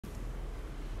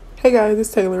Hey guys,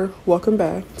 it's Taylor. Welcome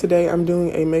back. Today I'm doing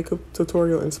a makeup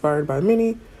tutorial inspired by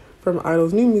Minnie from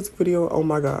Idol's new music video, Oh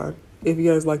My God. If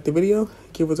you guys like the video,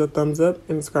 give us a thumbs up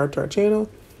and subscribe to our channel.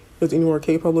 If there's any more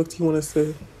K-pop looks you want us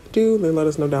to do, then let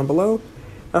us know down below.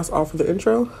 That's all for the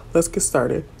intro. Let's get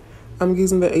started. I'm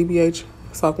using the ABH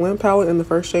Soft Glam palette, and the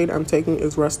first shade I'm taking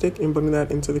is Rustic and putting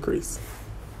that into the crease.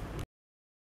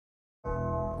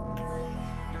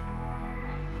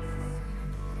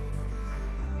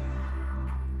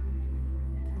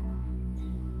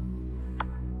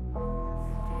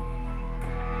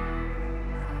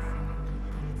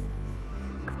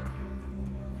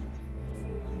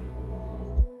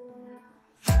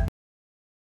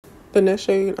 The next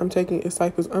shade I'm taking is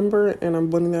Cypress Umber, and I'm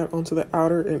blending that onto the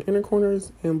outer and inner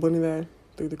corners and blending that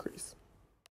through the crease.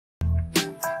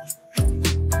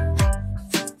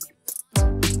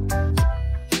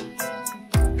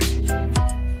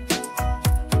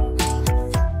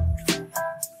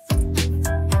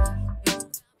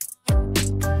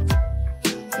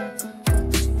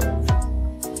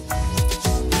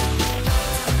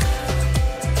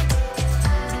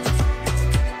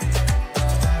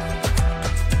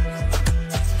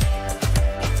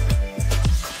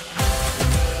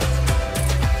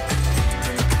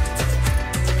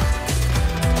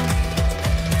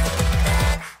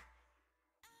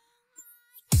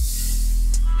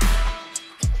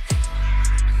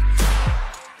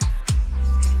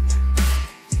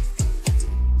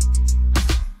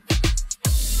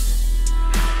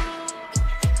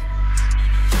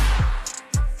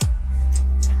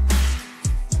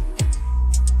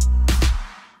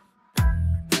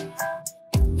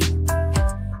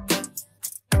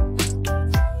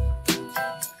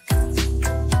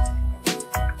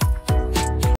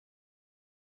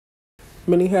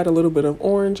 Minnie had a little bit of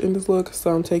orange in this look,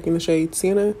 so I'm taking the shade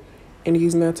Sienna and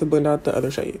using that to blend out the other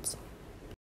shades.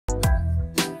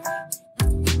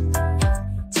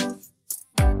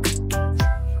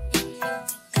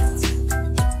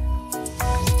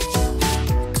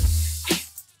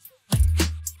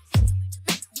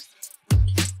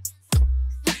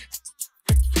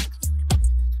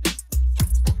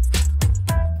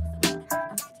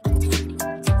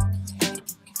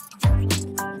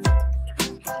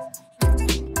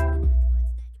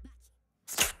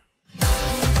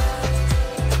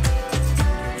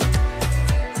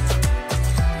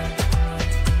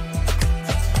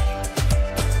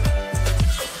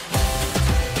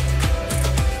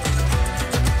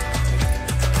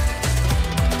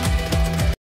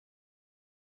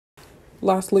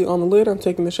 Lastly, on the lid, I'm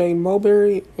taking the shade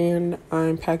Mulberry and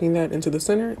I'm packing that into the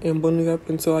center and blending it up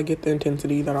until I get the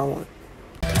intensity that I want.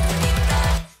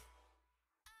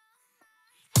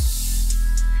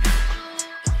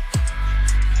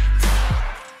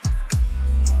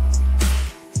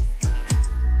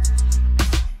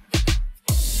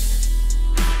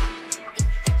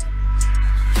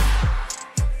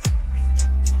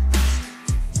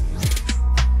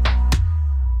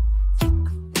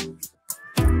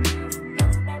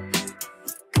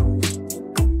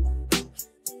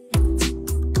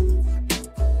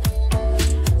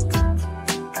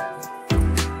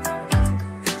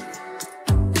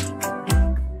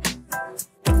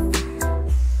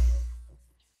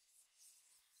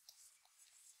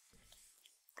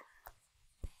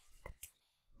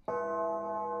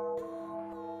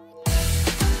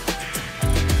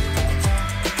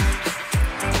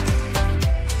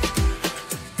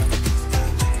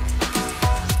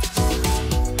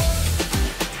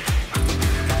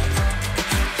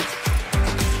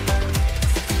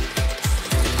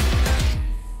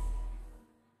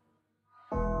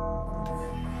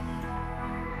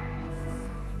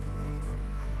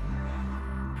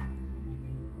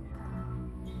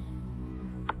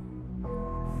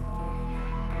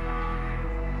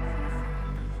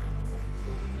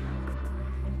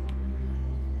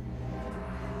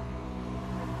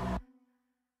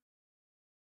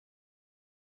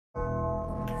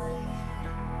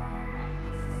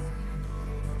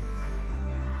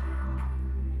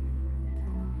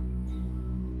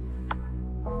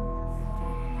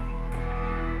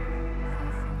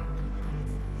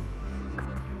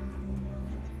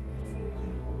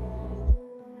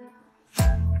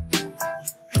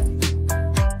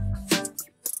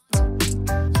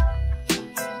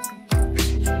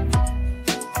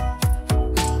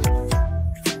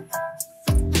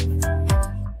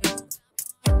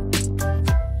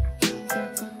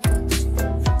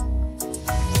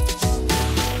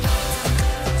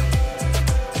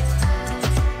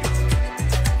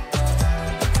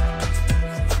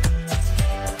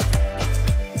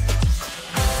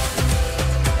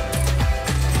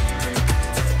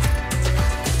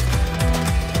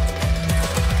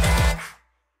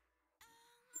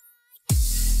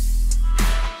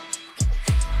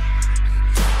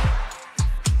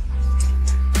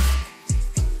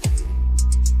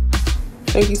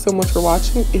 Thank you so much for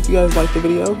watching. If you guys liked the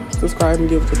video, subscribe and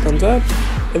give it a thumbs up.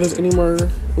 If there's any more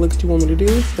looks you want me to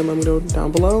do, then let me know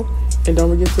down below. And don't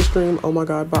forget to stream Oh My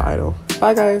God by Idol.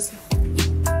 Bye guys.